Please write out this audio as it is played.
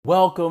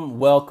Welcome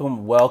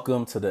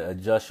to the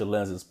Adjust Your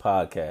Lenses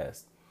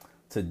podcast.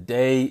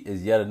 Today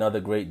is yet another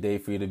great day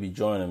for you to be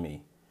joining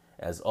me.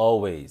 As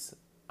always,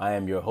 I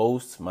am your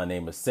host. My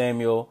name is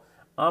Samuel.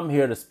 I'm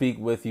here to speak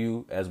with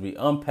you as we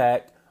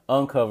unpack,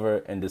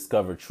 uncover, and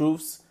discover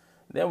truths.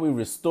 Then we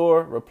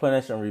restore,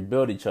 replenish, and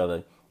rebuild each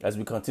other as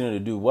we continue to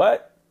do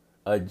what?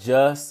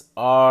 Adjust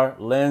our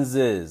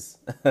lenses.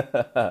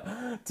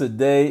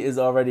 Today is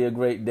already a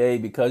great day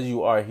because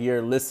you are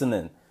here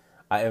listening.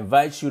 I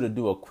invite you to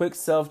do a quick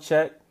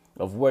self-check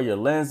of where your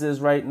lens is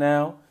right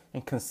now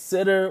and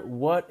consider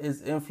what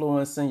is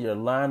influencing your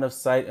line of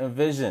sight and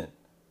vision.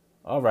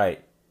 All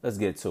right, let's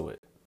get to it.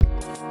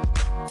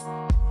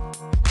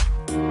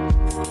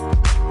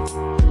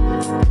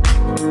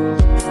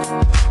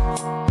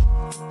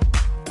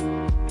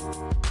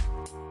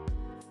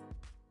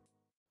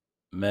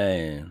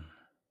 Man,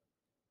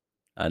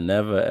 I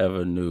never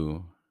ever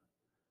knew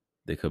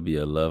there could be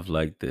a love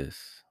like this.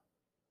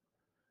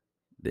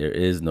 There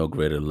is no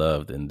greater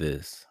love than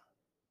this.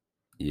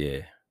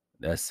 Yeah,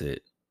 that's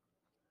it.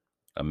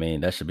 I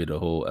mean, that should be the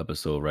whole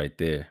episode right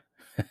there.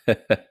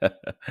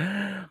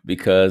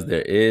 Because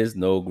there is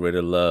no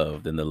greater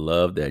love than the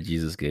love that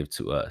Jesus gave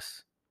to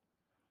us.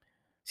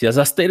 See, as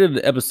I stated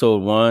in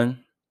episode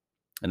 1,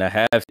 and I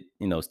have,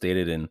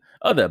 stated in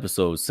other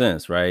episodes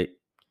since, right?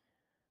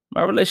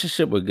 My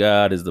relationship with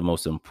God is the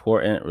most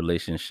important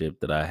relationship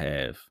that I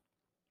have.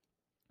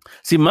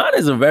 See, mine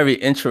is a very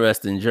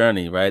interesting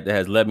journey, right? That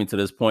has led me to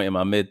this point in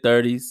my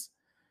mid-30s.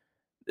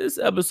 This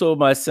episode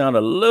might sound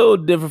a little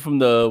different from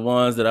the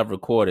ones that I've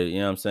recorded, you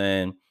know what I'm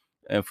saying?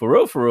 And for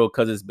real,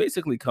 because it's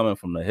basically coming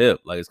from the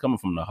hip, like it's coming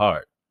from the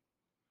heart.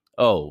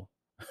 Oh,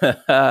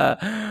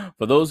 for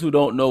those who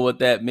don't know what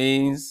that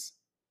means,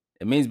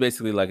 it means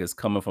basically like it's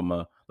coming from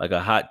a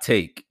hot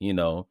take, and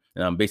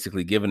I'm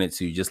basically giving it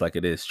to you just like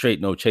it is,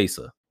 straight, no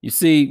chaser. You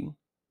see,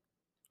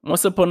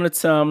 once upon a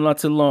time, not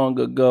too long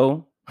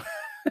ago,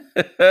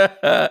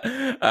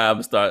 I'm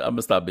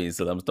gonna stop being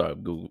silly. I'm gonna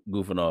start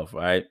goofing off,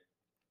 right?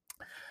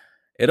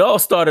 It all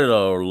started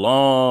a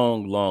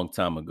long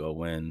time ago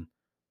when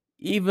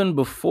even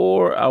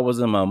before I was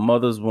in my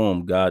mother's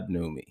womb, God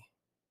knew me.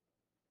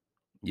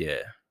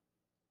 Yeah,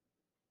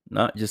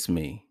 not just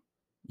me,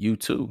 you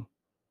too.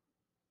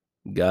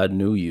 God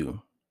knew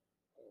you.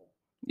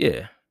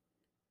 Yeah,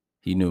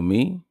 he knew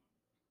me.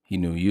 He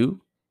knew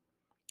you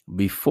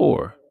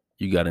before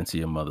you got into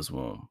your mother's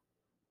womb.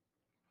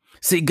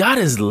 See, God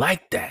is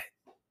like that.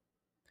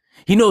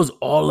 He knows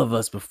all of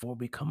us before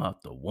we come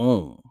out the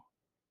womb.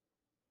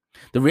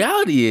 The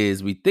reality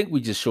is we think we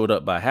just showed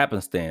up by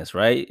happenstance,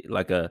 right?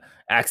 Like a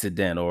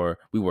accident, or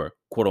we were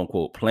quote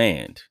unquote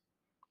planned.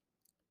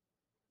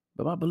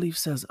 But my belief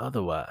says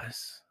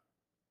otherwise.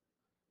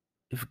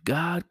 If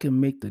God can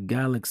make the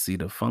galaxy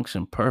to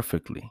function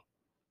perfectly,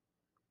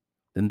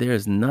 then there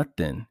is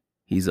nothing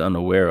he's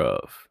unaware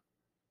of.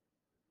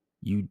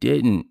 You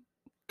didn't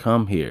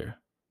come here.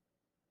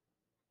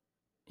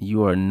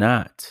 You are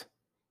not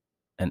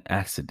an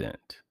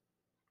accident.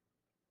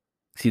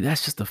 See,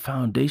 that's just the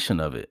foundation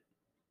of it.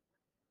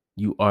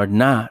 You are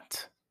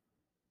not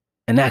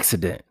an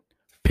accident,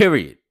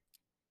 period.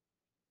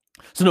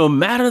 So no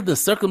matter the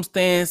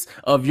circumstance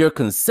of your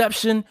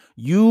conception,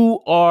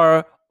 you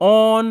are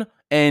on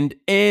and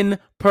in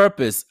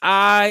purpose.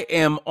 I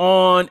am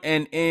on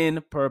and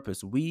in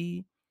purpose.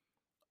 We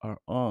are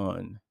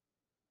on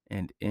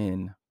and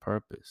in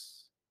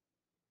purpose.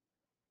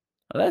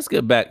 Now, let's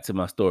get back to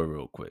my story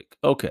real quick.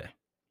 Okay.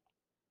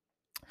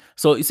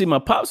 So you see, my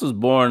pops was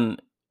born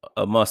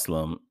a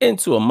Muslim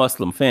into a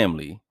Muslim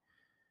family.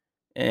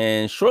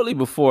 And shortly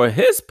before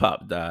his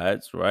pop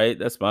died, right?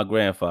 That's my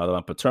grandfather, my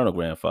paternal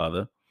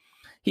grandfather.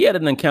 He had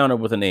an encounter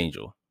with an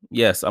angel.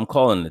 Yes, I'm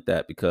calling it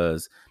that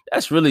because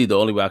that's really the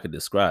only way I could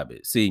describe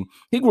it. See,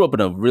 he grew up in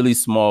a really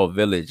small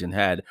village and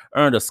had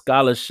earned a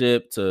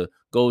scholarship to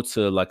go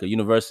to like a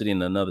university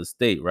in another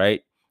state,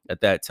 right?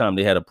 At that time,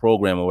 they had a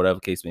program or whatever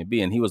case may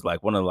be. And he was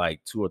like one of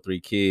like 2 or 3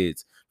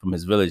 kids from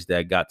his village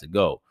that got to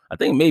go. I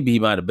think maybe he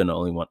might have been the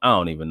only one. I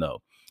don't even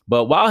know.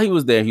 But while he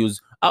was there, he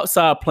was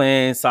outside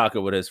playing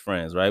soccer with his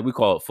friends, right? We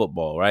call it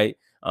football, right?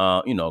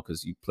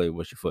 Because you play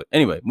with your foot.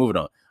 Anyway,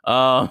 moving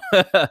on.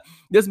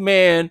 This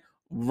man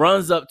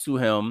runs up to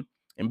him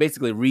and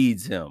basically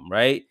reads him,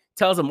 right?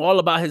 Tells him all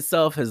about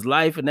himself, his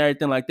life, and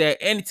everything like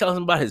that. And he tells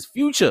him about his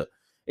future.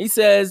 He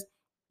says,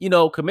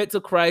 commit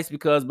to Christ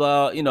because,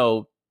 blah,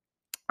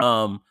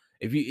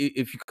 if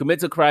you commit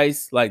to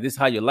Christ, like this is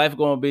how your life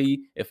gonna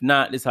be. If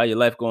not, this is how your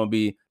life gonna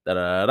be. Da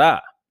da da da.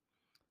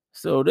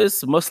 So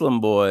this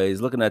Muslim boy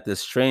is looking at this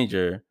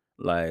stranger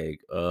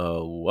like,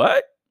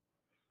 what?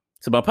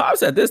 So my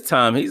pops at this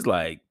time, he's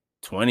like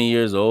 20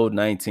 years old,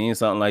 19,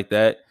 something like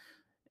that.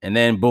 And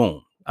then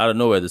boom, out of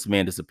nowhere, this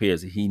man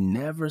disappears. He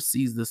never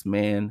sees this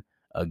man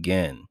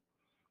again.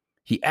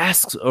 He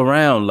asks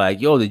around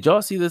like, yo, did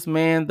y'all see this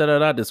man? Da da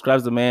da.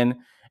 Describes the man.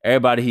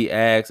 Everybody he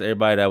asked,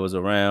 everybody that was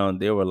around,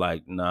 they were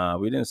like, nah,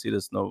 we didn't see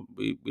this. No,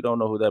 we don't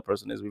know who that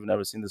person is. We've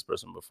never seen this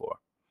person before.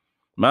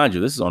 Mind you,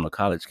 this is on a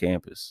college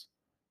campus.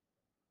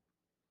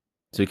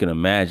 So you can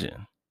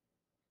imagine.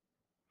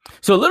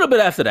 So a little bit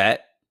after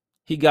that,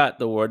 he got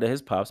the word that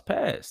his pops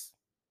passed.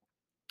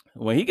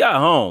 When he got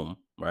home,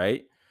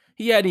 right,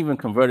 he hadn't even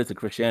converted to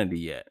Christianity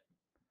yet.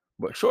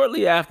 But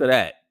shortly after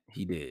that,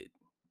 he did.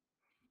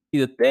 See,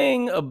 the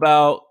thing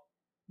about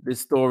this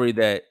story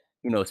that,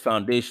 is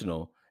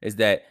foundational is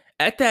that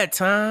at that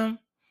time,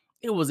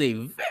 it was a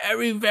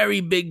very,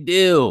 very big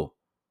deal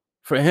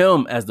for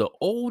him as the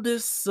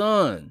oldest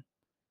son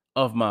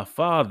of my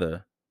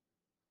father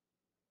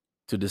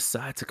to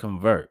decide to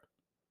convert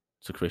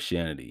to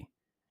Christianity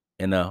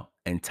in an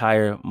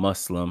entire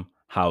Muslim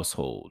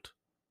household.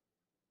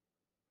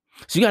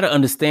 So you got to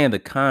understand the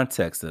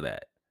context of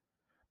that.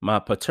 My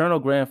paternal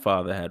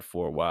grandfather had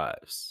 4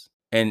 wives,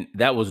 and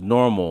that was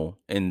normal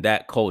in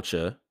that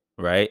culture,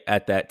 right?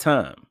 At that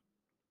time.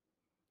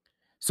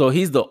 So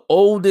he's the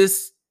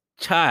oldest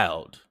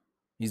child.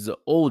 He's the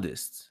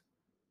oldest.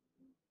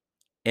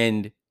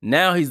 And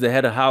now he's the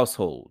head of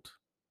household,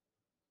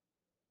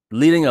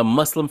 leading a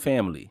Muslim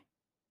family.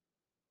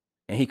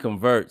 And he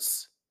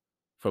converts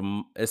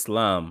from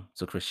Islam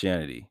to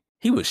Christianity.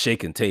 He was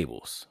shaking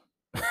tables.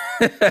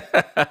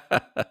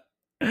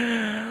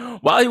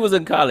 While he was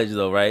in college,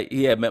 though, right,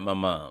 he had met my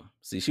mom.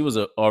 See, she was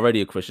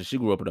already a Christian. She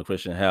grew up in a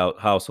Christian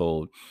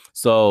household.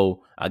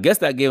 So I guess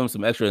that gave him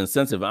some extra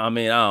incentive. I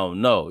mean, I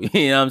don't know.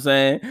 You know what I'm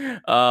saying?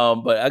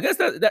 But I guess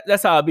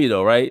that's how it be,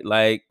 though, right?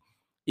 Like,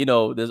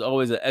 there's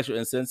always an extra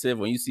incentive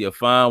when you see a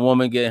fine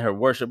woman getting her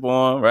worship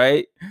on,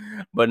 right?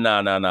 But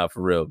nah,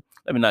 for real.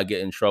 Let me not get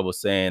in trouble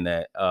saying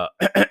that.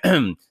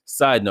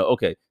 Side note,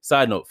 okay.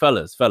 Side note,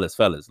 fellas.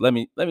 Let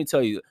me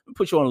tell you,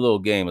 put you on a little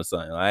game or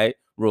something, all right?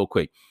 Real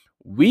quick.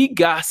 We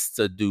got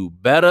to do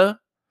better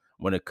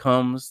when it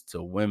comes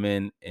to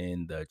women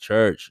in the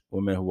church,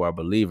 women who are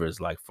believers,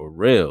 like for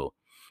real.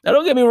 Now,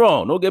 don't get me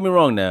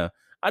wrong. Now.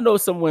 I know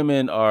some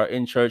women are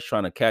in church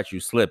trying to catch you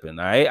slipping.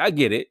 All right, I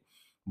get it.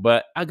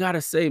 But I got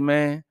to say,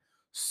 man,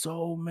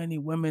 so many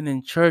women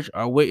in church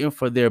are waiting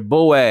for their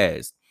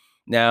Boaz.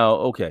 Now,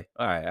 okay,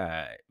 all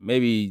right.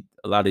 Maybe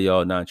a lot of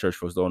y'all non-church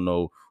folks don't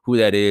know who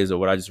that is or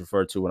what I just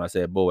referred to when I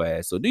said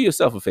Boaz. So do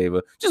yourself a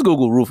favor, just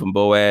Google Ruth and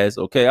Boaz.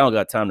 Okay, I don't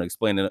got time to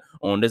explain it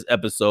on this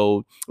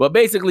episode. But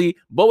basically,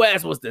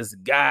 Boaz was this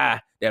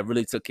guy that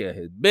really took care of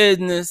his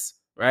business,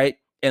 right,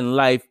 in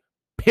life,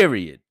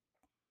 period.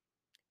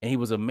 And he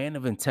was a man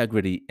of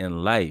integrity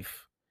in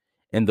life.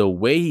 And the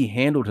way he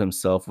handled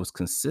himself was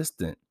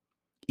consistent,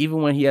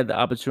 even when he had the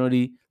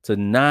opportunity to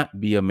not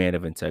be a man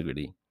of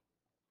integrity.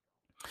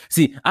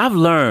 See, I've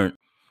learned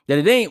that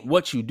it ain't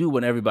what you do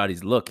when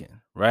everybody's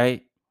looking,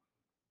 right?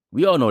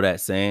 We all know that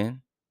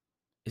saying.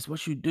 It's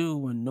what you do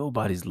when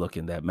nobody's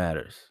looking that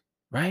matters,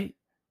 right?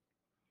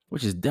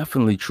 Which is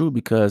definitely true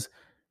because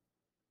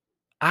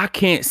I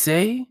can't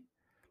say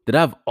that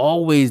I've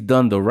always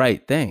done the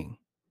right thing.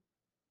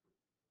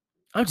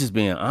 I'm just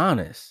being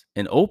honest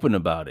and open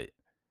about it.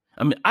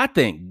 I mean, I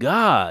thank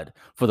God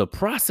for the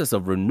process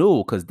of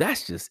renewal because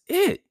that's just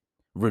it.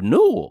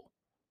 Renewal.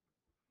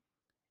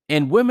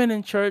 And women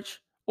in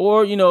church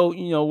or,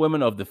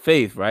 women of the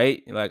faith,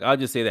 right? Like, I'll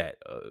just say that,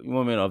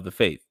 women of the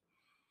faith.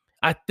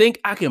 I think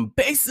I can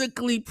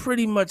basically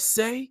pretty much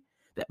say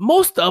that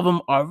most of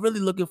them are really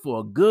looking for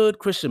a good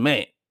Christian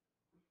man.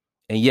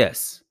 And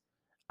yes,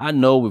 I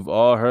know we've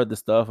all heard the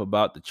stuff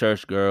about the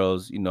church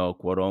girls,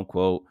 quote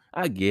unquote.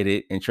 I get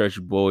it. And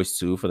church boys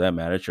too, for that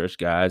matter, church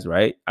guys,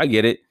 right? I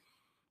get it.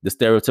 The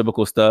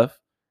stereotypical stuff.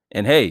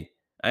 And hey,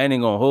 I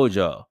ain't gonna hold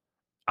y'all.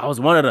 I was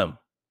one of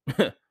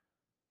them.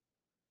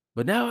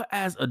 But now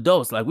as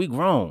adults, like we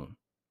grown,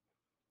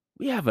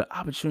 we have an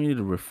opportunity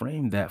to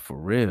reframe that for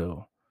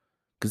real.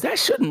 Because that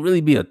shouldn't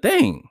really be a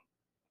thing.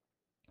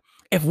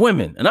 If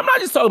women, and I'm not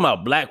just talking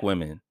about black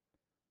women,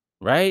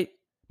 right?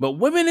 But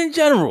women in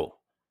general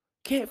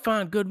can't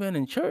find good men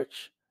in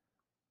church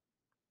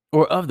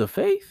or of the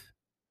faith,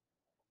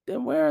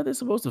 then where are they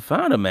supposed to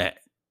find them at?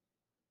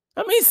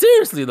 I mean,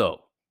 seriously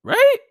though,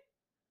 right?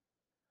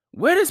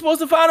 Where are they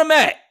supposed to find them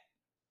at?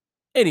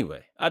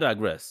 Anyway, I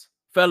digress.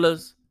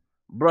 Fellas,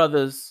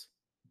 brothers,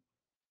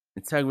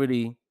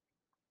 integrity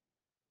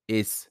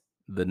is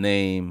the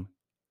name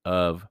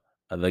of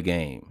the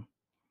game.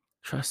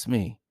 Trust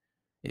me,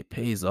 it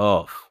pays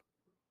off.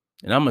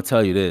 And I'm going to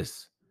tell you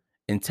this.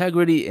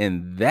 Integrity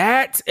in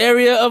that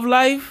area of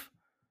life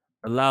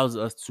allows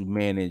us to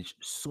manage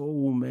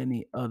so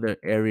many other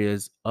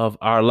areas of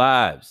our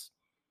lives.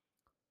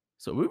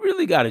 So we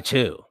really got to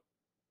chill.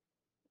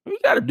 We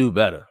got to do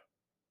better.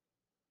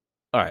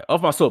 All right,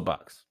 off my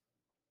soapbox.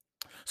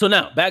 So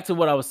now back to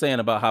what I was saying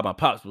about how my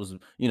pops was,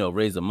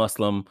 raised a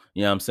Muslim,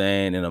 you know what I'm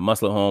saying, in a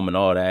Muslim home and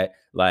all that.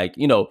 Like,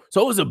 so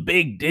it was a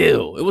big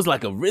deal. It was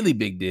like a really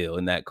big deal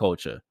in that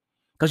culture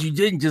because you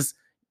didn't just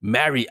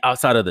marry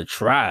outside of the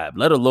tribe,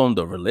 let alone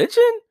the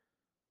religion.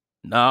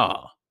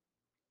 Nah.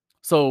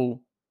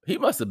 So he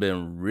must have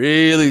been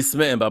really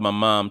smitten by my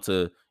mom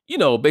to,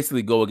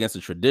 basically go against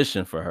the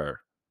tradition for her.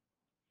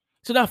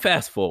 So now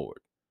fast forward.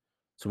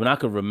 So when I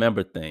could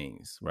remember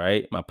things,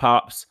 right? My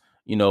pops,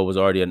 was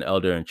already an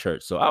elder in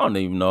church. So I don't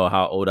even know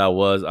how old I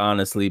was,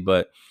 honestly,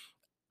 but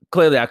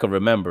clearly I could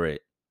remember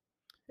it.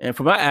 And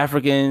for my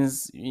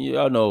Africans,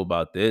 y'all know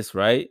about this,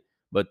 right?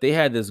 But they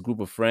had this group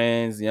of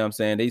friends, you know what I'm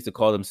saying? They used to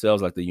call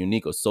themselves like the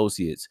unique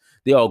associates.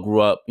 They all grew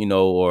up,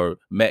 or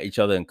met each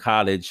other in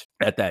college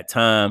at that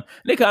time.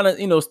 They kind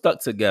of,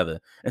 stuck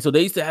together. And so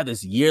they used to have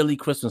this yearly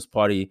Christmas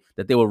party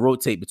that they would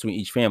rotate between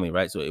each family,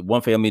 right? So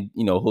one family,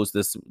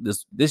 hosts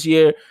this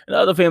year, and the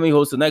other family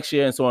hosts the next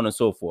year, and so on and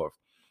so forth.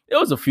 There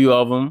was a few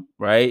of them,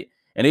 right?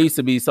 And there used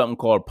to be something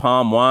called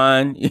palm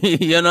wine.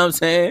 You know what I'm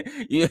saying?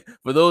 Yeah,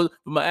 for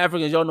my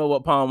Africans, y'all know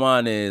what palm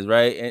wine is,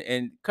 right?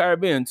 And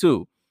Caribbean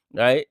too,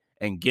 right?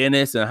 And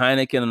Guinness and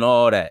Heineken and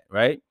all that,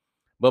 right?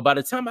 But by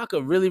the time I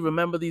could really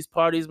remember these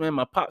parties, man,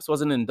 my pops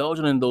wasn't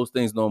indulging in those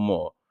things no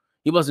more.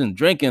 He wasn't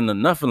drinking or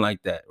nothing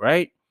like that,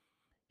 right?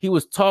 He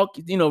was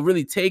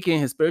really taking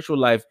his spiritual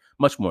life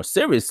much more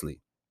seriously.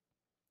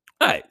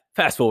 All right,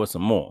 fast forward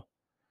some more.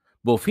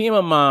 Both he and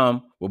my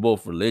mom were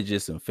both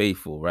religious and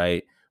faithful,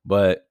 right?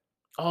 But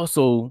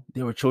also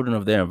they were children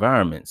of their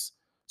environments.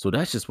 So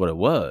that's just what it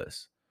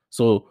was.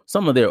 So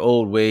some of their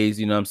old ways,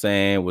 you know what I'm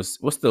saying, was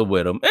still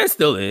with them and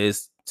still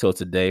is till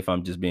today, if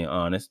I'm just being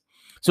honest.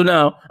 So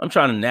now I'm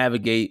trying to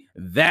navigate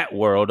that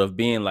world of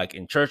being like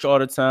in church all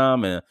the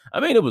time. And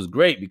I mean, it was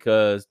great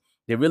because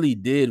they really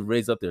did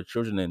raise up their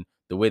children in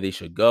the way they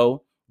should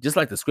go. Just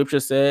like the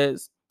scripture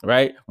says,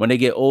 right? When they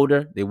get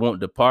older, they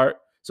won't depart.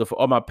 So for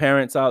all my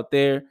parents out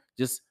there,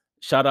 just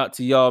shout out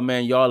to y'all,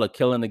 man. Y'all are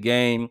killing the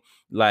game.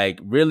 Like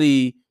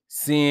really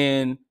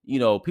seeing,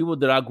 people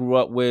that I grew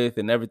up with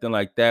and everything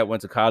like that,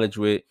 went to college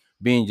with,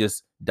 being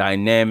just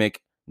dynamic,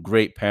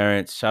 great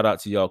parents. Shout out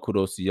to y'all.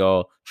 Kudos to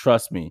y'all.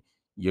 Trust me,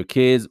 your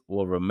kids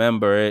will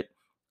remember it.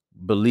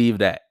 Believe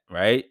that,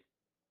 right?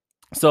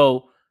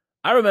 So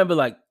I remember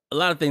like a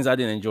lot of things I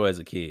didn't enjoy as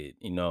a kid,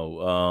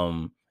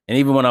 and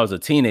even when I was a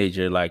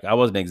teenager, like I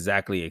wasn't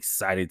exactly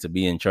excited to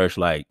be in church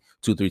like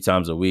 2, 3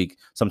 times a week,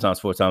 sometimes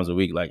 4 times a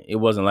week. Like it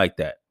wasn't like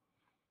that.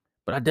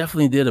 But I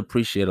definitely did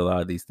appreciate a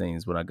lot of these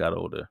things when I got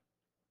older.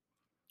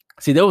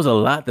 See, there was a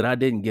lot that I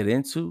didn't get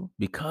into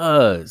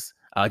because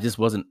I just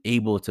wasn't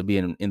able to be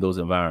in those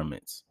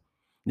environments.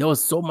 There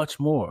was so much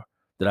more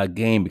that I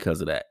gained because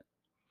of that.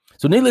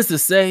 So, needless to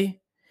say,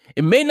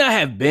 it may not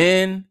have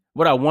been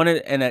what I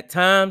wanted, and at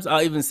times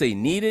I'll even say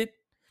needed,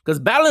 because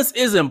balance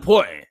is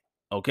important.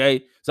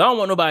 Okay, so I don't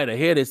want nobody to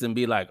hear this and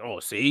be like, "Oh,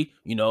 see,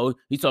 he's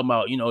talking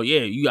about, yeah,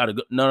 you gotta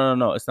go." No, no,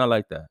 no, no, it's not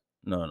like that.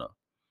 No, no,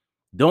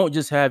 don't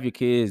just have your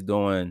kids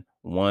doing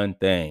one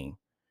thing.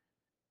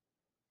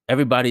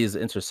 Everybody is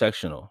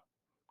intersectional.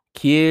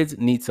 Kids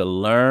need to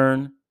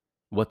learn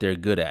what they're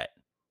good at,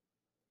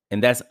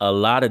 and that's a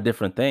lot of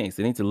different things.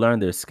 They need to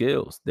learn their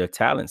skills, their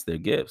talents, their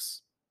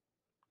gifts.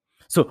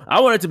 So I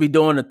wanted to be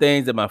doing the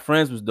things that my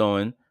friends was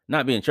doing,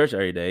 not be in church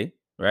every day,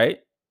 right?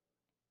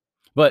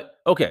 But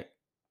okay,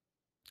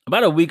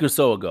 about a week or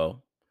so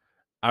ago,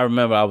 I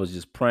remember I was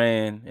just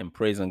praying and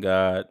praising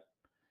God,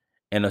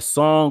 and a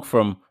song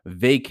from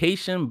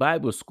Vacation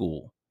Bible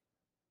School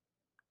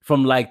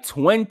from like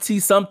 20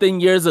 something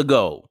years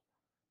ago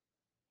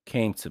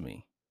came to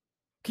me.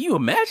 Can you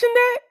imagine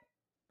that?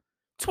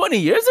 20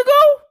 years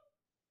ago?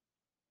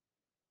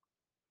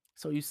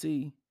 So you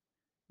see,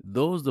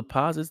 those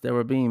deposits that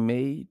were being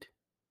made,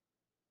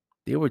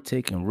 they were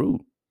taking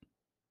root.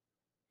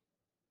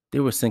 They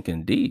were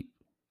sinking deep.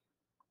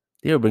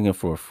 They were bringing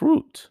forth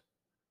fruit.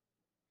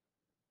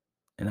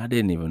 And I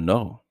didn't even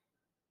know,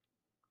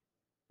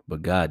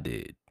 but God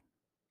did.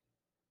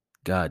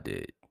 God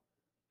did.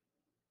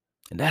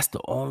 And that's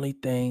the only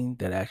thing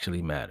that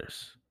actually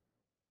matters.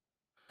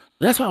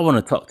 That's why I want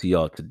to talk to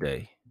y'all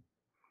today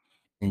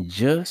and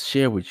just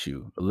share with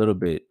you a little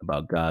bit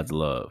about God's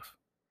love.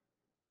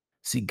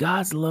 See,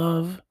 God's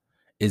love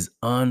is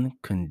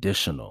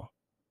unconditional.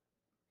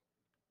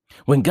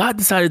 When God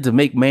decided to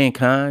make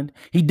mankind,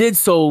 he did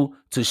so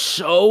to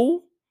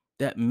show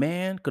that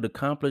man could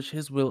accomplish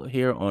his will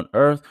here on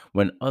earth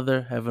when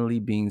other heavenly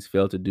beings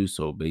failed to do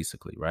so,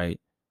 basically, right?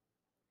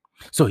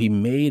 So he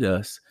made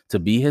us to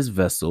be his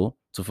vessel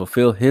to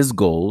fulfill his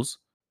goals.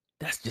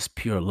 That's just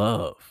pure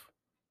love.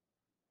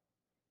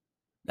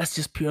 That's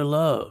just pure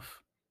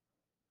love.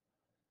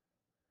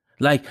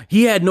 Like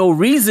he had no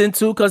reason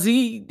to because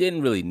he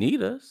didn't really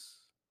need us.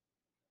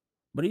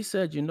 But he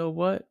said, you know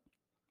what?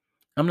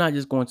 I'm not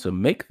just going to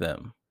make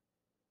them,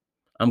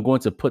 I'm going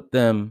to put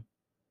them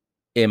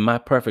in my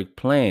perfect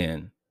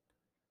plan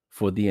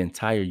for the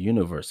entire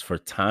universe, for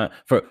time,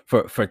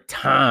 for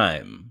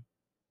time.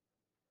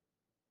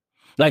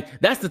 Like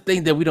that's the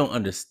thing that we don't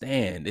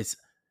understand. It's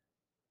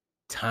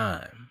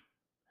time.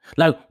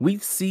 Like we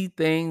see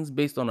things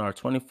based on our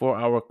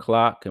 24-hour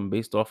clock and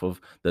based off of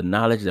the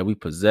knowledge that we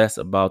possess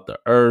about the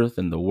earth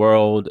and the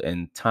world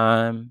and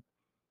time.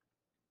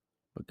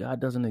 But God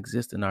doesn't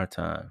exist in our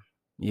time.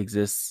 He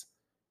exists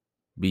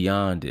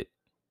beyond it.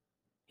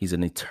 He's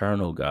an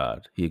eternal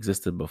God. He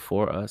existed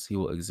before us. He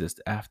will exist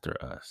after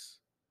us.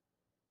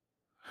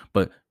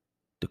 But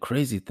the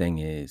crazy thing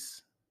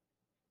is,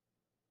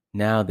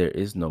 now there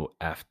is no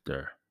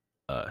after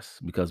us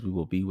because we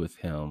will be with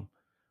him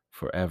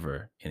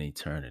forever in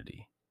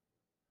eternity.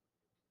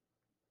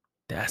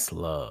 That's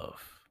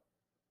love.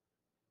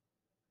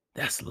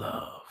 That's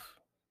love.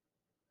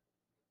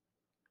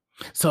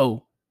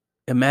 So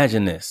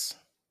imagine this: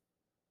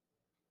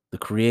 the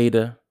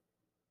creator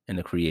and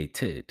the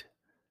created.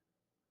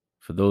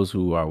 For those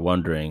who are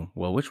wondering,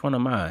 well, which one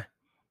am I?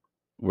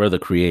 We're the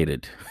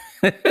created.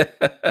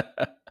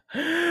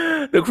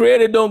 The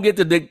creator don't get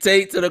to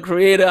dictate to the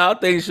creator how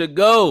things should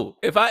go.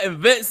 If I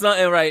invent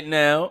something right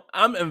now,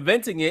 I'm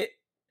inventing it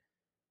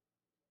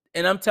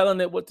and I'm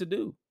telling it what to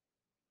do,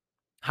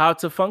 how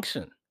to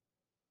function,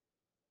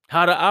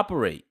 how to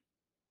operate.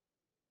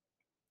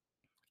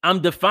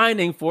 I'm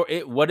defining for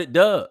it what it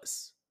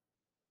does.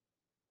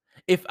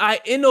 If I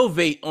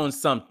innovate on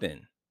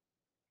something,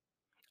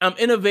 I'm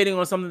innovating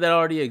on something that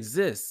already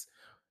exists.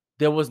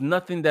 There was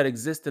nothing that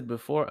existed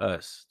before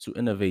us to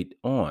innovate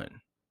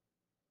on.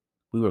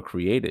 We were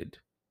created.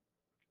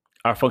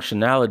 Our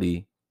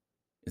functionality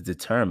is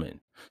determined.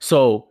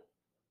 So,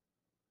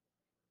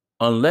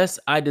 unless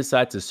I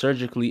decide to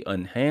surgically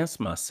enhance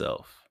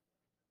myself,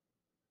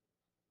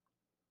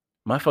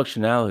 my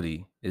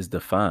functionality is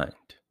defined.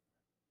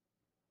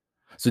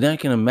 So now you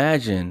can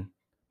imagine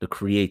the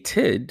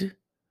created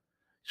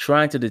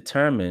trying to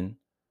determine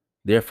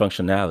their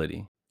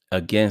functionality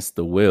against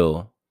the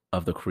will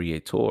of the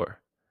creator.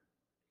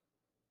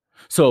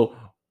 So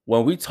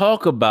when we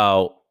talk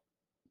about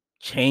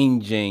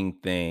changing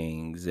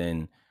things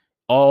and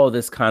all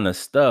this kind of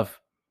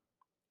stuff,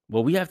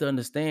 what we have to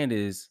understand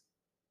is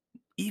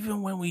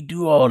even when we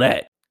do all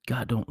that,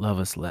 God don't love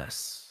us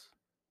less.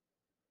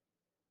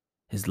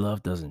 His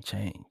love doesn't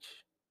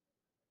change.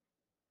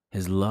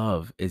 His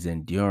love is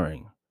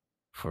enduring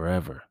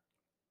forever.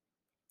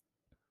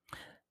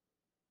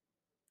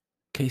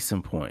 Case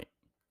in point,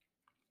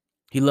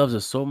 he loves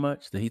us so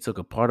much that he took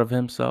a part of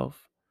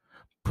himself,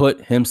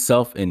 put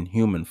himself in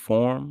human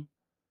form,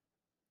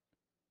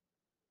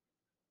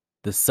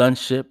 the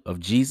sonship of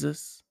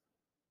Jesus,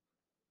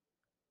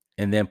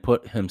 and then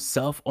put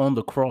himself on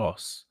the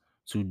cross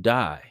to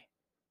die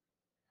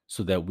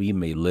so that we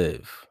may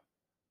live.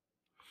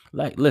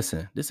 Like,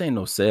 listen, this ain't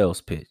no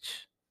sales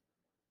pitch.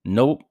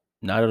 Nope,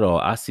 not at all.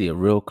 I see it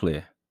real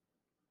clear.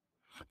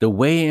 The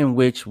way in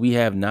which we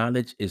have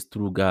knowledge is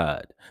through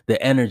God.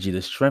 The energy,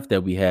 the strength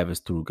that we have is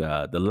through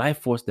God. The life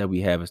force that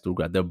we have is through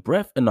God. The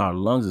breath in our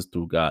lungs is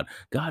through God.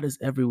 God is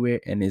everywhere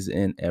and is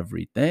in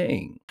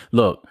everything.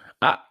 Look,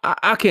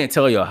 I can't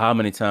tell you how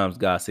many times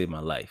God saved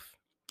my life.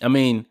 I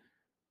mean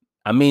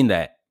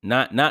that.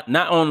 Not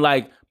on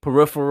like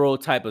peripheral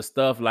type of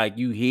stuff like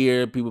you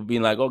hear people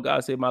being like, "Oh,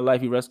 God saved my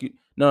life, he rescued."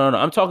 No.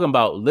 I'm talking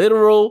about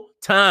literal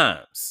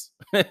times.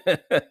 There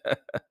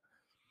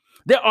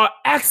are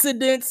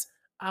accidents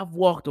I've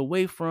walked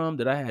away from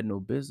that I had no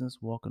business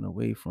walking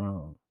away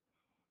from.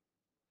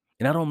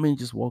 And I don't mean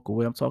just walk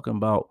away. I'm talking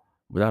about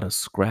without a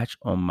scratch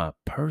on my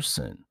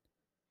person.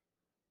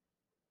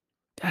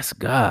 That's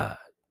God.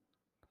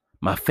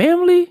 My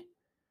family,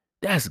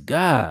 that's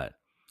God.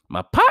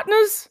 My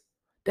partners,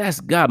 that's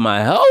God.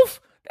 My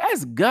health,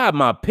 that's God.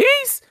 My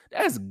peace,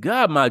 that's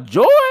God. My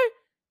joy,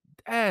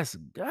 that's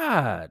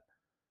God.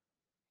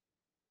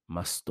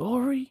 My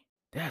story,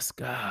 that's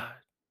God.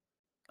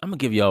 I'm gonna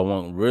give y'all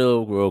one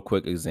real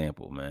quick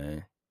example,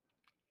 man.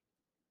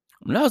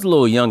 When I was a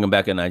little younger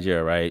back in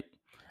Nigeria, right?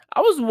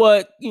 I was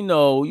what,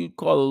 you'd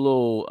call a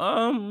little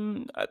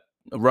a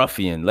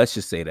ruffian, let's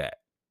just say that.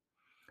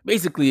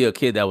 Basically a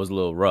kid that was a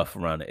little rough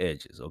around the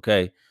edges,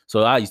 okay?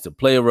 So I used to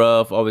play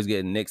rough, always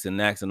getting nicks and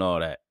knacks and all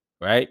that,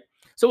 right?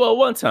 So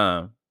one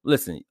time,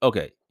 listen,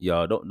 okay,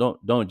 y'all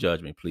don't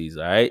judge me, please,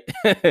 all right?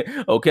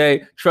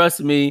 Okay, trust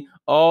me,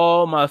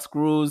 all my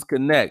screws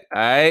connect,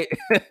 all right?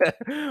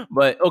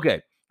 But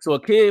okay, so a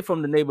kid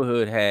from the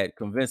neighborhood had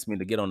convinced me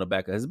to get on the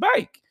back of his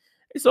bike.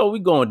 And so we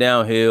going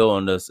downhill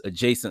on this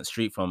adjacent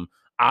street from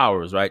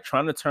ours, right?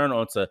 Trying to turn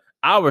onto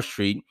our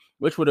street,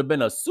 which would have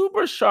been a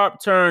super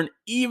sharp turn,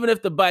 even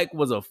if the bike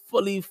was a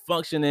fully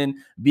functioning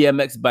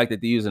BMX bike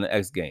that they use in the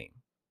X game.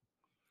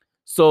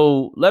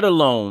 So, let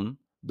alone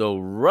the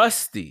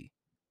rusty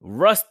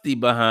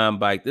behind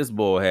bike this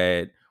boy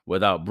had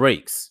without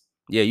brakes.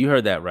 Yeah, you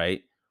heard that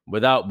right.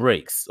 Without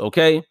brakes.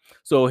 Okay.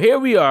 So, here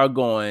we are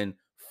going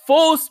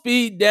full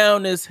speed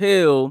down this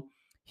hill.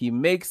 He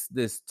makes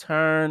this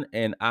turn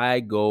and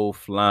I go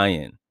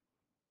flying.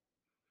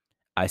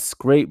 I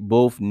scrape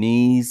both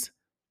knees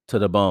to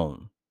the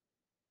bone.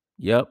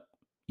 Yep,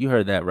 you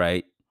heard that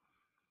right.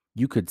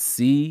 You could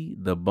see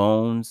the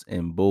bones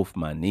in both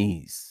my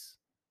knees.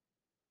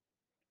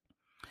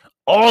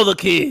 All the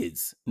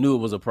kids knew it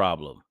was a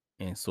problem,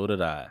 and so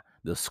did I.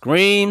 The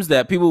screams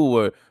that people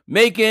were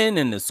making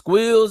and the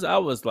squeals, I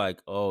was like,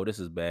 oh, this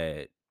is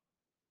bad.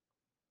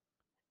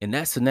 In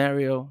that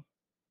scenario,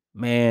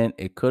 man,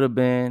 it could have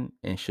been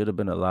and should have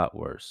been a lot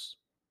worse.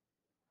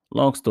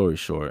 Long story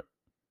short,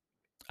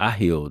 I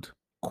healed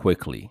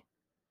quickly.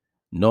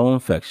 No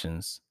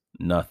infections,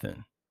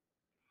 nothing.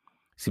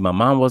 See, my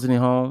mom wasn't at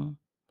home.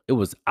 It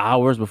was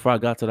hours before I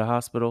got to the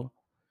hospital,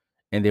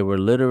 and there were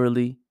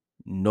literally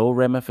no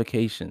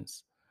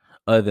ramifications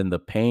other than the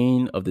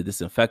pain of the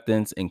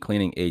disinfectants and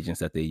cleaning agents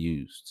that they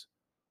used.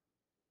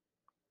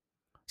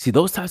 See,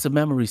 those types of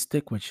memories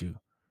stick with you.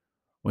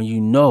 when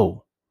you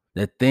know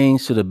that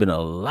things should have been a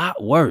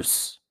lot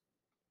worse.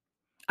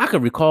 I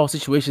could recall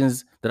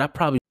situations that I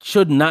probably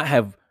should not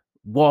have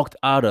walked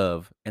out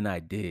of, and I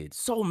did.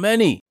 So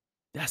many.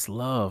 That's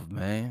love,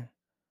 man.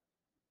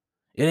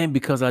 It ain't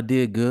because I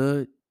did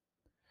good.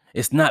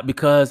 It's not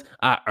because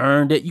I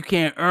earned it. You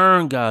can't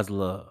earn God's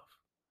love.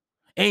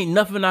 Ain't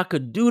nothing I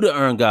could do to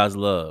earn God's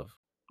love.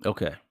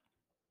 Okay,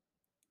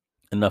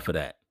 enough of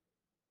that.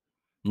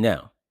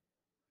 Now,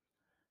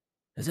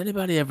 has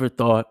anybody ever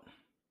thought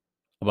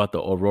about the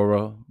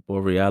aurora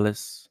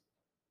borealis?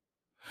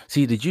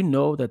 See, did you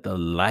know that the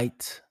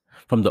light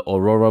from the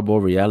aurora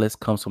borealis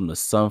comes from the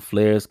sun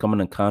flares coming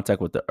in contact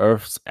with the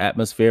Earth's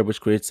atmosphere,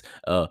 which creates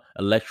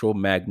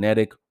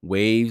electromagnetic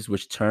waves,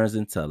 which turns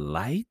into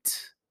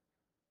light?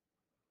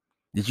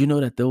 Did you know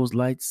that those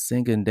lights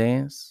sing and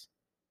dance?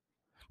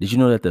 Did you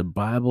know that the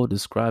Bible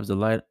describes the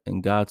light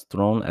in God's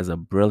throne as a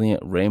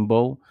brilliant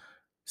rainbow,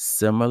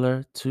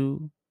 similar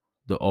to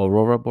the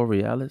aurora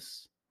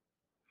borealis?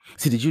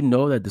 See, did you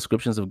know that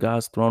descriptions of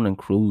God's throne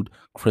include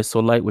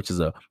chrysolite, which is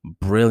a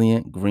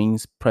brilliant green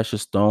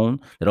precious stone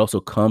that also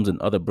comes in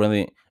other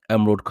brilliant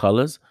emerald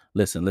colors?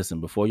 Listen,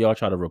 before y'all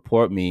try to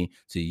report me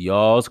to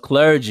y'all's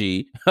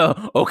clergy,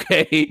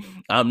 okay,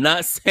 I'm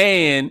not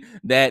saying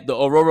that the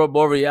aurora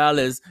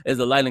borealis is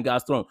the light in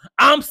God's throne.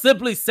 I'm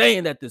simply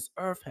saying that this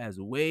earth has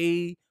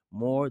way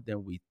more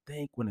than we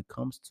think when it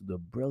comes to the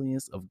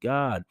brilliance of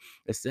God.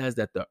 It says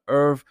that the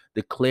earth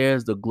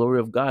declares the glory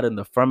of God, and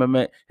the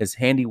firmament his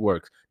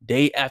handiwork.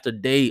 Day after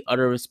day,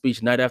 utter his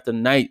speech. Night after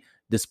night,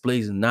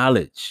 displays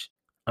knowledge.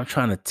 I'm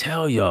trying to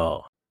tell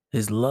y'all,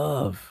 his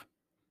love,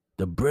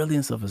 the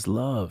brilliance of his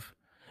love,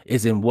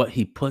 is in what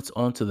he puts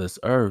onto this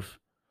earth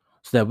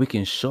so that we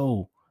can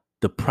show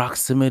the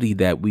proximity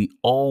that we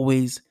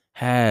always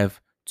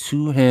have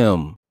to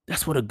him.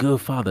 That's what a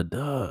good father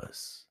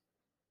does.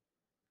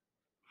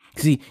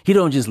 See, he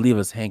don't just leave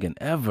us hanging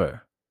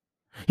ever.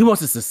 He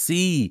wants us to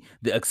see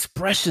the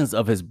expressions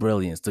of his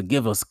brilliance to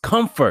give us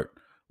comfort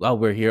while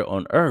we're here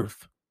on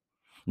earth,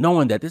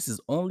 knowing that this is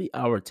only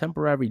our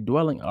temporary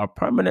dwelling. Our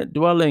permanent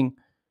dwelling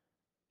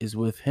is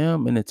with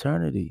him in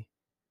eternity,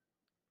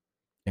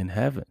 in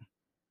heaven.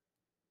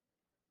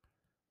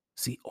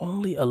 See,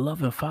 only a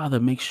loving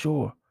father makes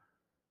sure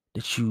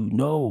that you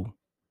know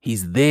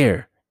he's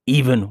there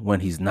even when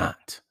he's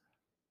not.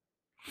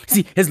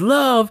 See, his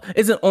love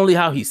isn't only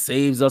how he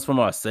saves us from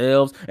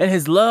ourselves, and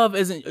his love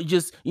isn't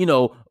just,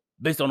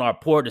 based on our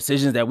poor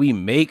decisions that we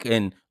make,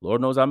 and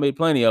Lord knows I made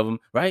plenty of them,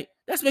 right?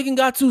 That's making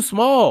God too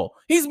small.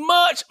 He's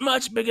much,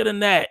 much bigger than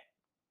that.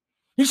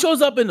 He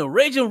shows up in the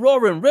raging,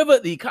 roaring river,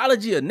 the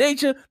ecology of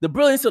nature, the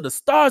brilliance of the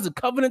stars, the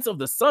covenants of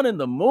the sun and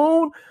the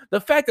moon,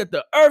 the fact that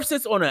the earth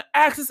sits on an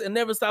axis and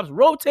never stops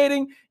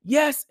rotating,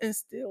 yes, and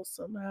still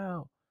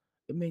somehow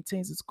it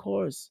maintains its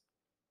course.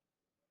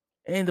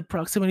 And the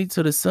proximity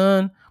to the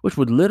sun, which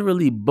would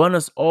literally burn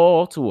us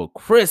all to a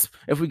crisp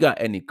if we got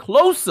any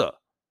closer.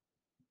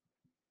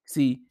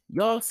 See,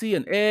 y'all see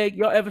an egg?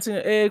 Y'all ever seen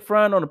an egg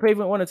frying on the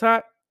pavement when it's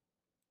hot?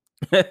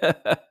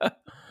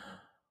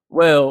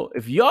 Well,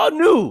 if y'all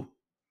knew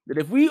that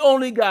if we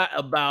only got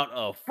about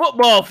a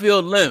football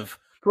field length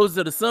close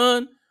to the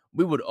sun,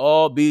 we would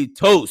all be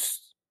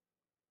toast.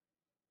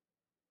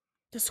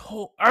 This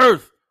whole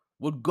earth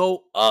would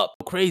go up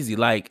crazy,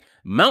 like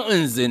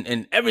mountains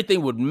and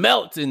everything would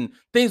melt and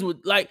things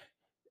would like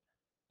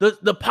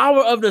the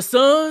power of the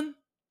sun,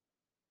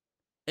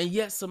 and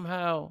yet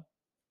somehow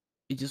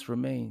it just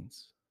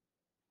remains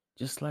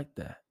just like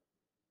that.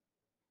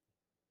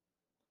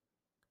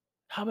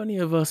 How many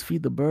of us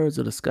feed the birds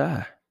of the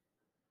sky,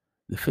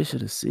 the fish of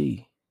the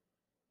sea?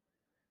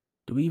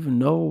 Do we even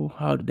know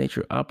how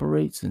nature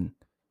operates, and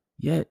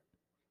yet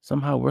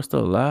somehow we're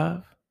still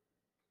alive?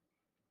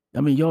 I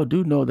mean, y'all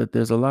do know that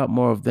there's a lot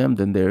more of them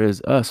than there is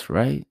us,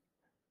 right?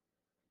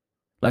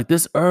 Like,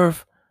 this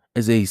earth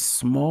is a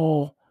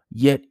small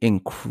yet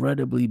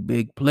incredibly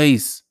big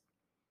place.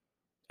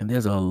 And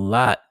there's a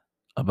lot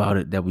about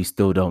it that we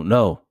still don't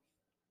know.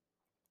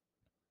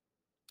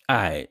 All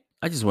right.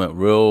 I just went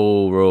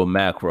real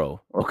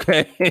macro.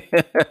 Okay.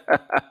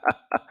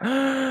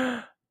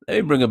 Let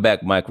me bring it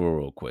back micro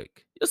real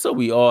quick, just so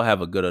we all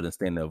have a good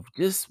understanding of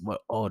just what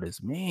all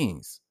this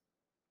means.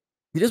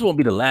 This won't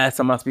be the last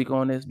time I speak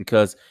on this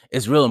because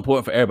it's real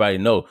important for everybody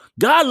to know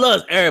God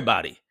loves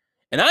everybody.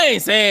 And I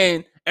ain't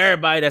saying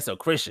everybody that's a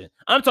Christian.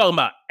 I'm talking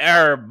about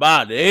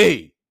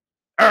everybody.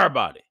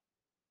 Everybody.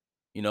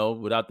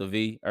 Without the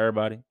V,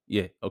 everybody.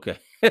 Yeah, okay.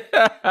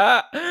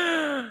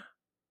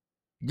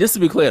 Just to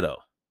be clear though,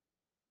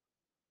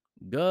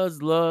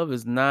 God's love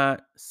is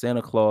not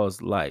Santa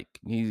Claus like.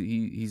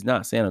 He's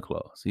not Santa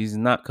Claus. He's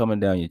not coming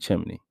down your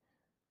chimney.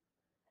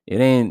 It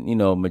ain't,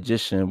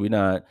 magician. We're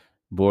not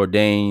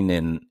Bourdain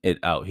and it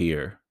out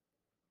here.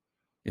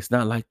 It's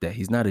not like that.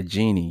 He's not a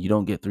genie. You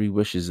don't get 3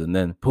 wishes and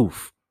then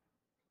poof.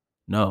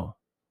 No.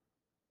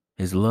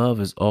 His love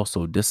is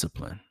also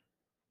discipline.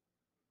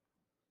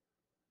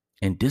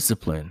 And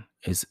discipline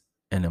is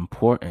an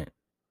important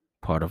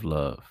part of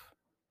love.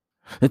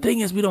 The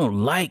thing is, we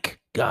don't like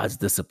God's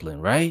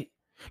discipline, right?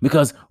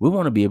 Because we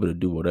want to be able to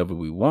do whatever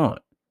we want.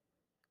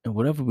 And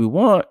whatever we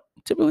want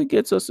typically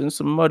gets us in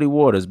some muddy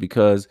waters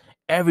because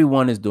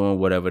everyone is doing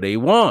whatever they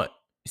want.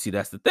 You see,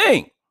 that's the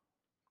thing.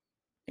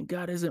 And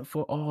God isn't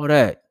for all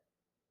that.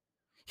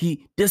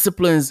 He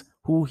disciplines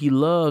who he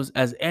loves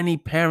as any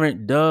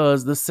parent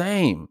does the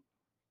same.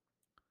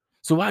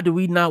 So why do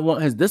we not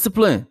want his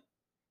discipline?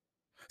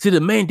 See,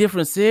 the main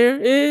difference here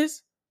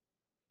is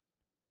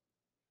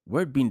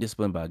we're being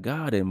disciplined by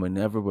God. And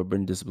whenever we're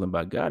being disciplined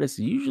by God, it's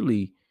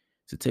usually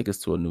to take us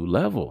to a new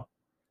level,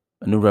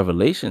 a new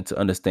revelation to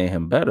understand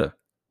him better.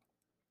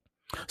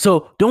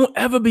 So don't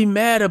ever be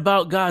mad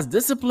about God's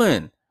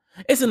discipline.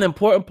 It's an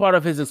important part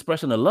of his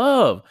expression of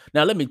love.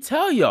 Now, let me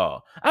tell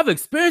y'all, I've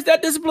experienced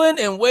that discipline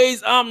in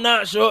ways I'm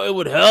not sure it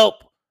would help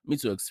me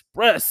to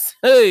express.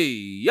 Hey,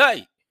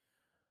 yay.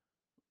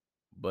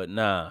 But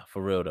nah,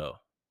 for real though.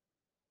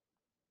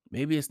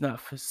 Maybe it's not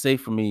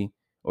safe for me,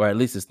 or at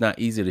least it's not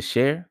easy to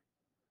share.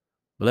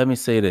 But let me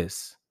say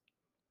this,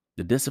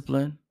 the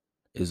discipline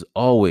is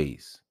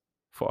always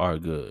for our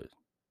good.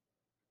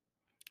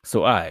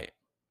 So, all right,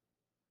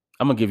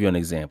 I'm going to give you an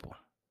example.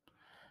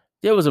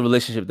 There was a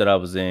relationship that I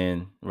was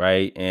in,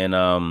 right? And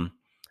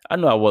I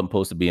know I wasn't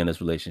supposed to be in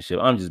this relationship.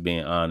 I'm just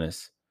being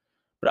honest.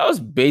 But I was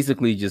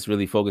basically just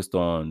really focused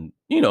on,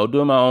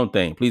 doing my own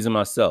thing, pleasing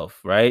myself,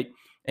 right?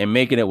 And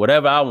making it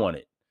whatever I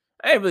wanted.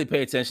 I didn't really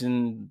pay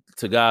attention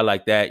to God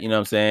like that. You know what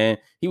I'm saying?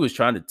 He was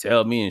trying to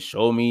tell me and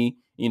show me,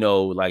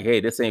 like,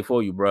 hey, this ain't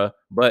for you, bruh.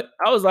 But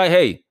I was like,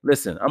 hey,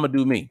 listen, I'm going to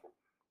do me.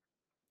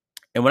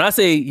 And when I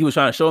say he was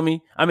trying to show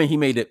me, I mean, he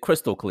made it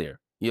crystal clear.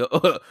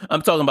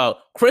 I'm talking about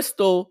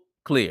crystal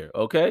clear.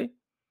 Okay.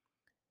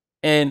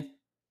 And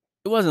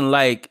it wasn't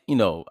like,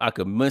 I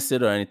could miss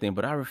it or anything,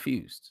 but I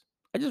refused.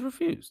 I just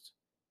refused.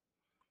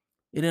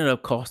 It ended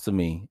up costing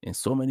me in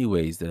so many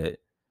ways that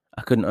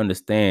I couldn't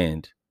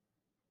understand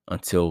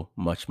until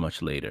much,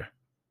 much later.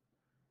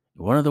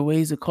 One of the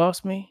ways it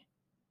cost me,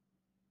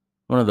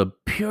 one of the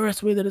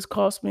purest way that it's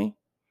cost me,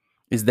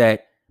 is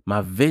that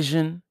my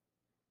vision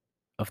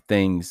of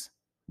things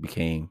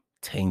became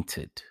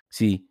tainted.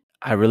 See,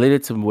 I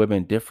related to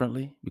women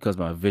differently because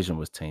my vision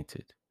was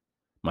tainted.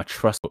 My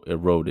trust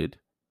eroded.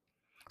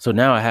 So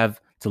now I have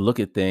to look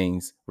at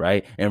things,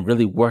 right, and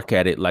really work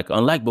at it. Like,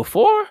 unlike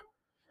before,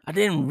 I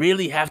didn't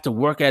really have to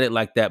work at it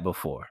like that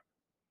before.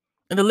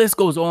 And the list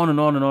goes on and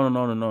on and on and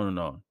on and on and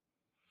on.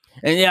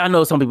 And yeah, I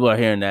know some people are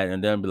hearing that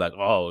and they'll be like,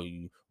 oh,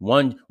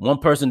 one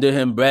person did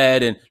him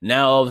bad and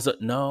now all of a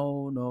sudden,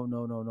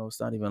 no.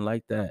 It's not even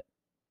like that.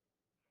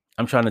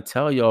 I'm trying to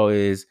tell y'all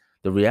is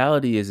the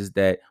reality is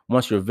that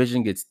once your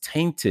vision gets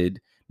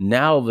tainted,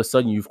 now all of a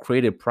sudden you've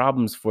created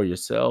problems for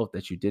yourself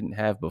that you didn't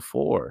have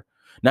before.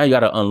 Now you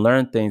got to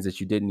unlearn things that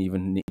you didn't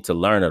even need to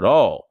learn at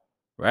all,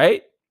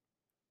 right?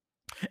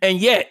 And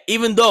yet,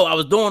 even though I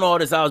was doing all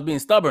this, I was being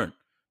stubborn.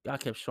 God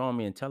kept showing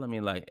me and telling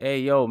me like, hey,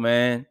 yo,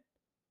 man,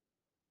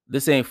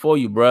 this ain't for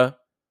you, bruh.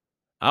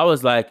 I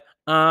was like,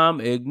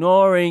 I'm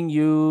ignoring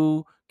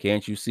you.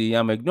 Can't you see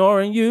I'm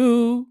ignoring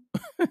you?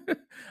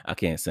 I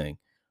can't sing,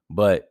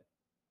 but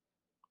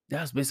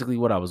that's basically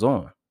what I was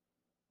on.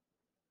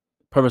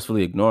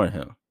 Purposefully ignoring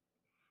him.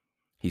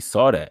 He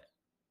saw that.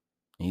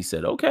 And he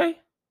said, okay,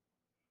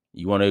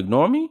 you want to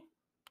ignore me?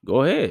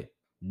 Go ahead.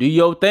 Do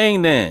your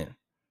thing then.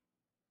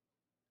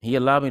 He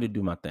allowed me to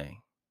do my thing.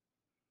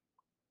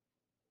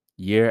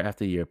 Year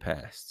after year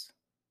passed.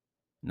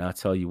 Now I'll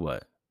tell you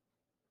what,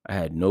 I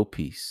had no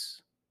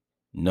peace,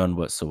 none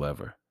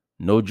whatsoever.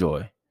 No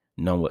joy,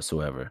 none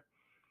whatsoever.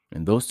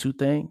 And those two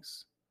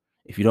things,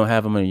 if you don't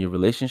have them in your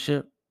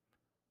relationship,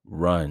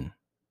 run.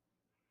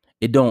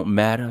 It don't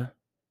matter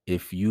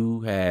if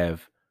you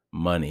have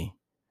money.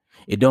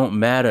 It don't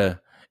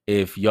matter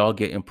if y'all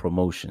getting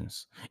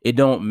promotions. It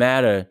don't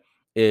matter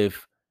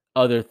if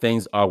other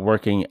things are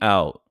working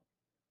out.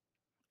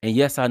 And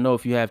yes, I know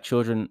if you have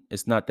children,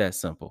 it's not that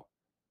simple.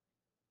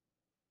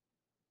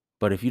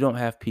 But if you don't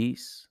have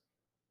peace,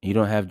 you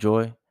don't have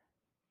joy,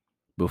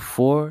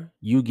 before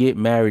you get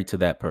married to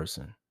that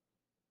person,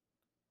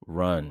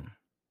 run.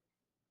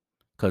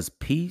 Because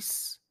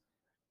peace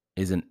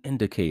is an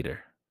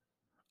indicator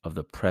of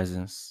the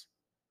presence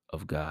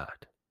of God.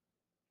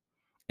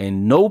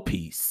 And no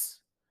peace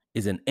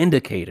is an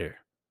indicator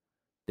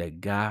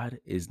that God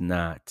is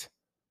not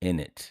in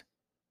it.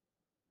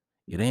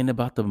 It ain't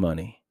about the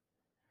money.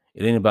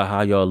 It ain't about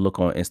how y'all look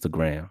on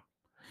Instagram.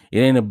 It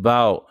ain't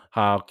about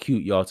how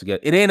cute y'all together.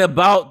 It ain't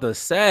about the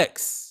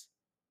sex.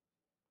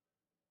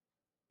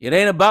 It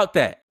ain't about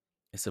that.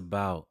 It's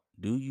about,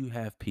 do you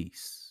have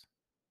peace?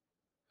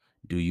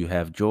 Do you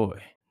have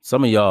joy?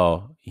 Some of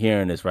y'all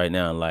hearing this right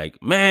now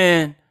like,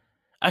 man,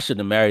 I shouldn't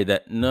have married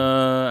that.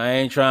 No, I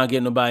ain't trying to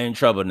get nobody in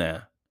trouble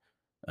now.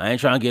 I ain't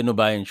trying to get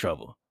nobody in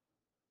trouble.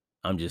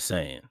 I'm just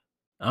saying.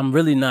 I'm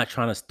really not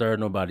trying to stir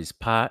nobody's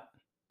pot.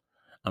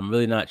 I'm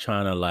really not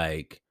trying to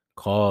like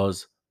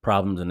cause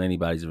problems in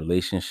anybody's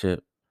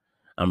relationship.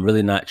 I'm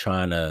really not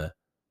trying to,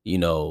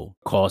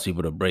 cause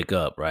people to break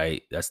up,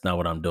 right? That's not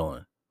what I'm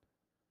doing.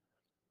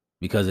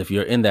 Because if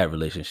you're in that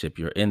relationship,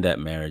 you're in that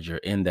marriage, you're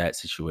in that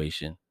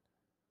situation,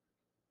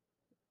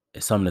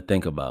 it's something to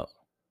think about.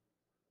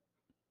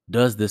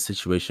 Does this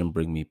situation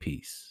bring me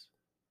peace?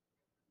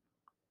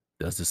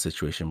 Does this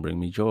situation bring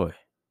me joy?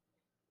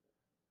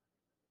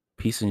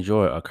 Peace and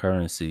joy are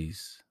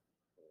currencies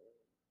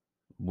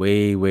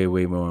way, way,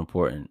 way more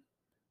important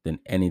than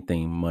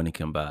anything money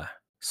can buy.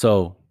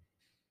 So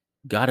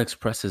God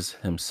expresses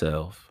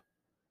himself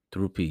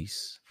through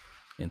peace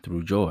and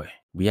through joy.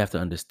 We have to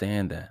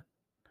understand that.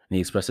 And he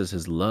expresses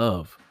his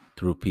love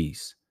through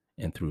peace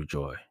and through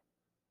joy.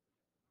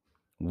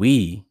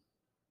 We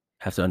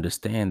have to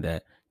understand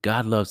that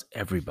God loves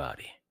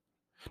everybody.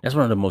 That's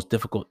one of the most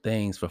difficult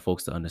things for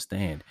folks to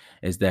understand,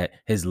 is that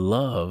his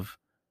love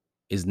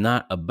is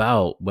not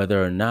about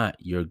whether or not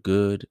you're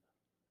good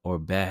or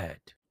bad.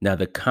 Now,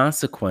 the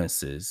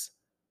consequences,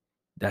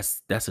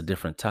 that's a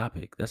different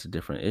topic. That's a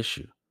different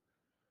issue.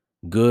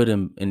 Good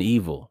and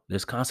evil,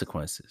 there's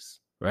consequences,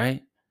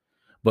 right?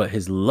 But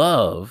his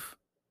love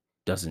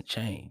doesn't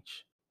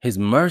change. His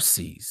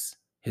mercies,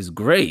 his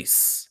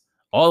grace,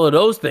 all of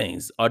those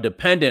things are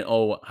dependent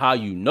on how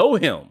you know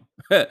him.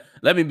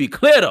 Let me be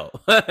clear though,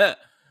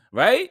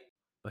 right?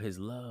 But his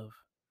love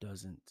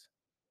doesn't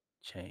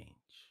change.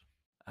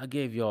 I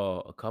gave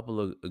y'all a couple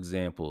of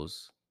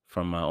examples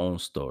from my own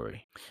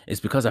story. It's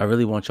because I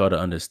really want y'all to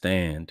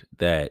understand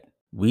that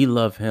we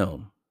love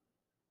him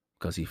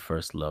because he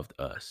first loved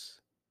us,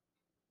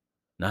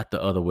 not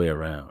the other way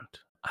around.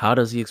 How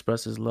does he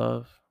express his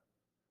love?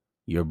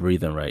 You're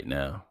breathing right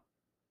now.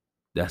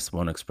 That's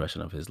one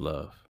expression of his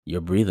love.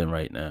 You're breathing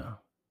right now.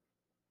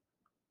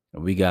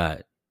 And we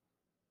got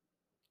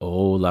a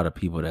whole lot of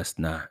people they're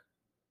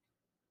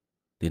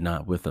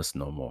not with us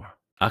no more.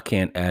 I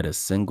can't add a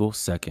single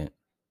second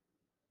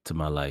to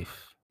my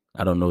life.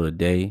 I don't know the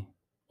day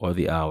or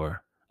the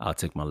hour I'll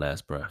take my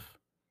last breath.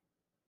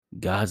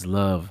 God's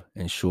love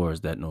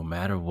ensures that no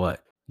matter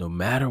what,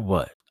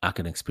 I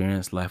can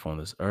experience life on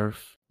this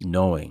earth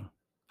knowing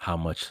how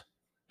much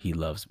he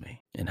loves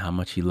me and how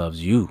much he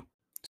loves you.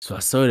 So I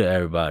say to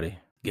everybody,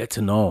 get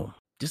to know him.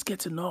 Just get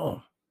to know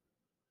him.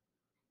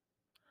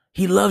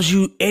 He loves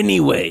you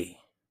anyway.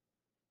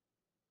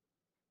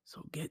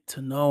 So get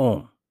to know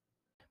him.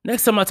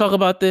 Next time I talk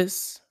about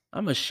this,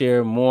 I'm going to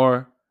share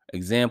more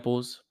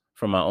examples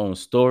from my own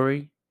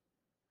story,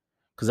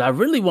 because I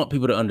really want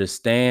people to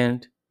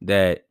understand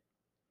that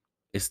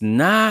it's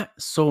not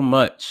so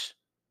much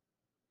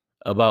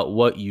about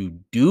what you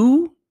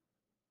do.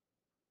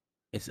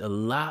 It's a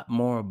lot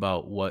more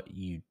about what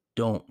you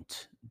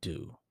don't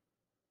do.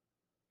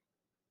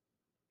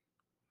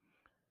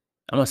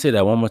 I'm going to say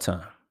that one more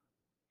time.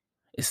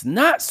 It's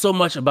not so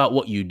much about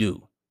what you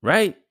do,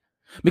 right?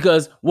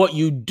 Because what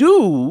you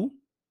do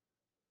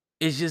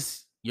is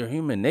just your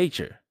human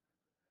nature.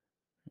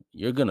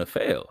 You're going to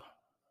fail.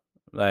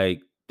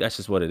 Like, that's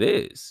just what it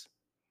is.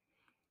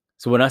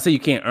 So when I say you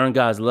can't earn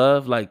God's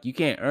love, like, you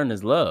can't earn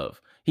his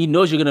love. He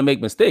knows you're going to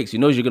make mistakes. He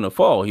knows you're going to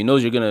fall. He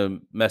knows you're going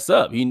to mess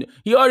up. He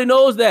already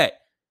knows that.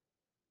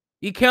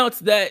 He counts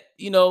that,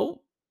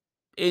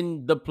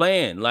 in the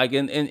plan, like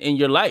in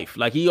your life.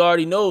 Like, he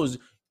already knows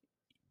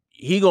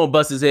he going to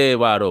bust his head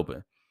wide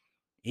open.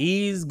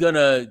 He's going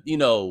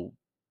to,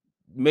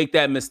 make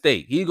that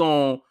mistake. He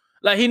knows.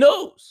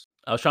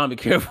 I was trying to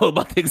be careful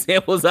about the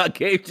examples I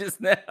gave just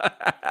now.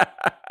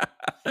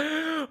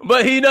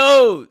 But he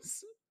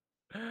knows.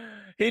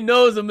 He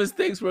knows the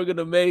mistakes we're going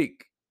to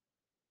make.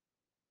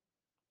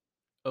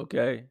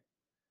 Okay.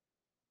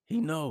 He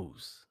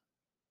knows.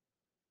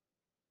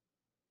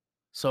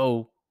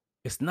 So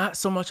it's not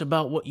so much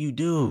about what you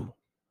do.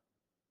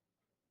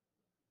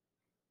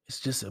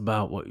 It's just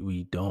about what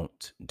we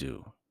don't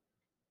do.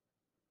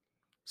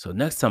 So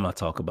next time I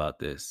talk about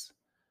this,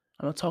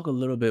 I'm going to talk a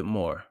little bit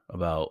more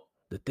about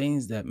the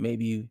things that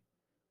maybe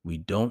we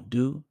don't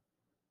do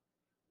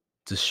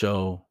to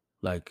show,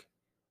 like,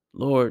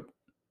 Lord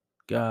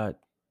God,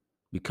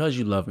 because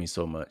you love me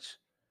so much,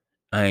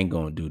 I ain't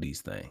going to do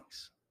these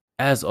things.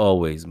 As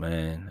always,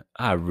 man,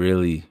 I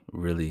really,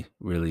 really,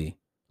 really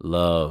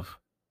love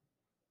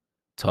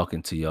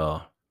talking to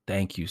y'all.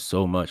 Thank you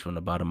so much from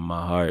the bottom of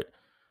my heart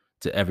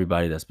to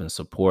everybody that's been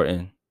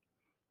supporting,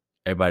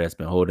 everybody that's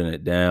been holding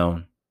it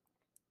down.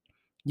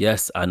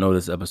 Yes, I know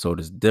this episode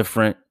is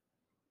different,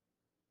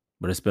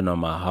 but it's been on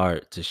my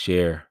heart to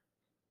share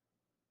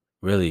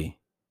really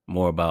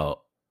more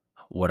about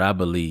what I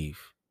believe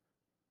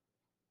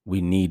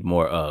we need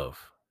more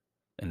of,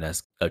 and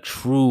that's a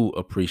true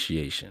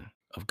appreciation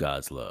of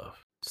God's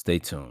love. Stay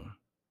tuned.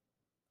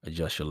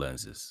 Adjust your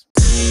lenses.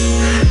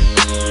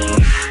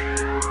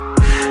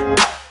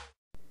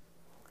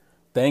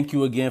 Thank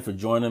you again for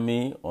joining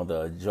me on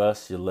the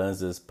Adjust Your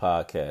Lenses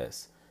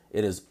podcast.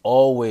 It is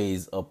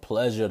always a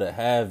pleasure to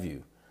have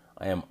you.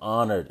 I am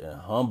honored and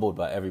humbled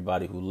by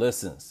everybody who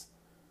listens.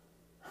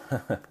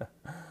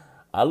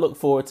 I look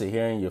forward to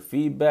hearing your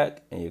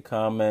feedback and your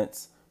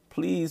comments.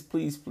 Please,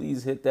 please,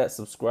 please hit that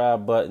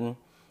subscribe button.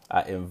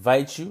 I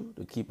invite you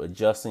to keep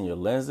adjusting your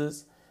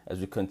lenses as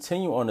we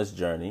continue on this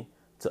journey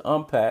to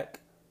unpack,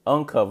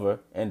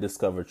 uncover, and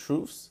discover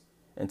truths,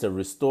 and to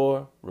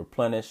restore,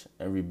 replenish,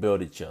 and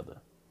rebuild each other.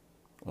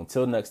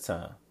 Until next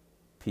time,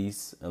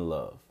 peace and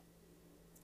love.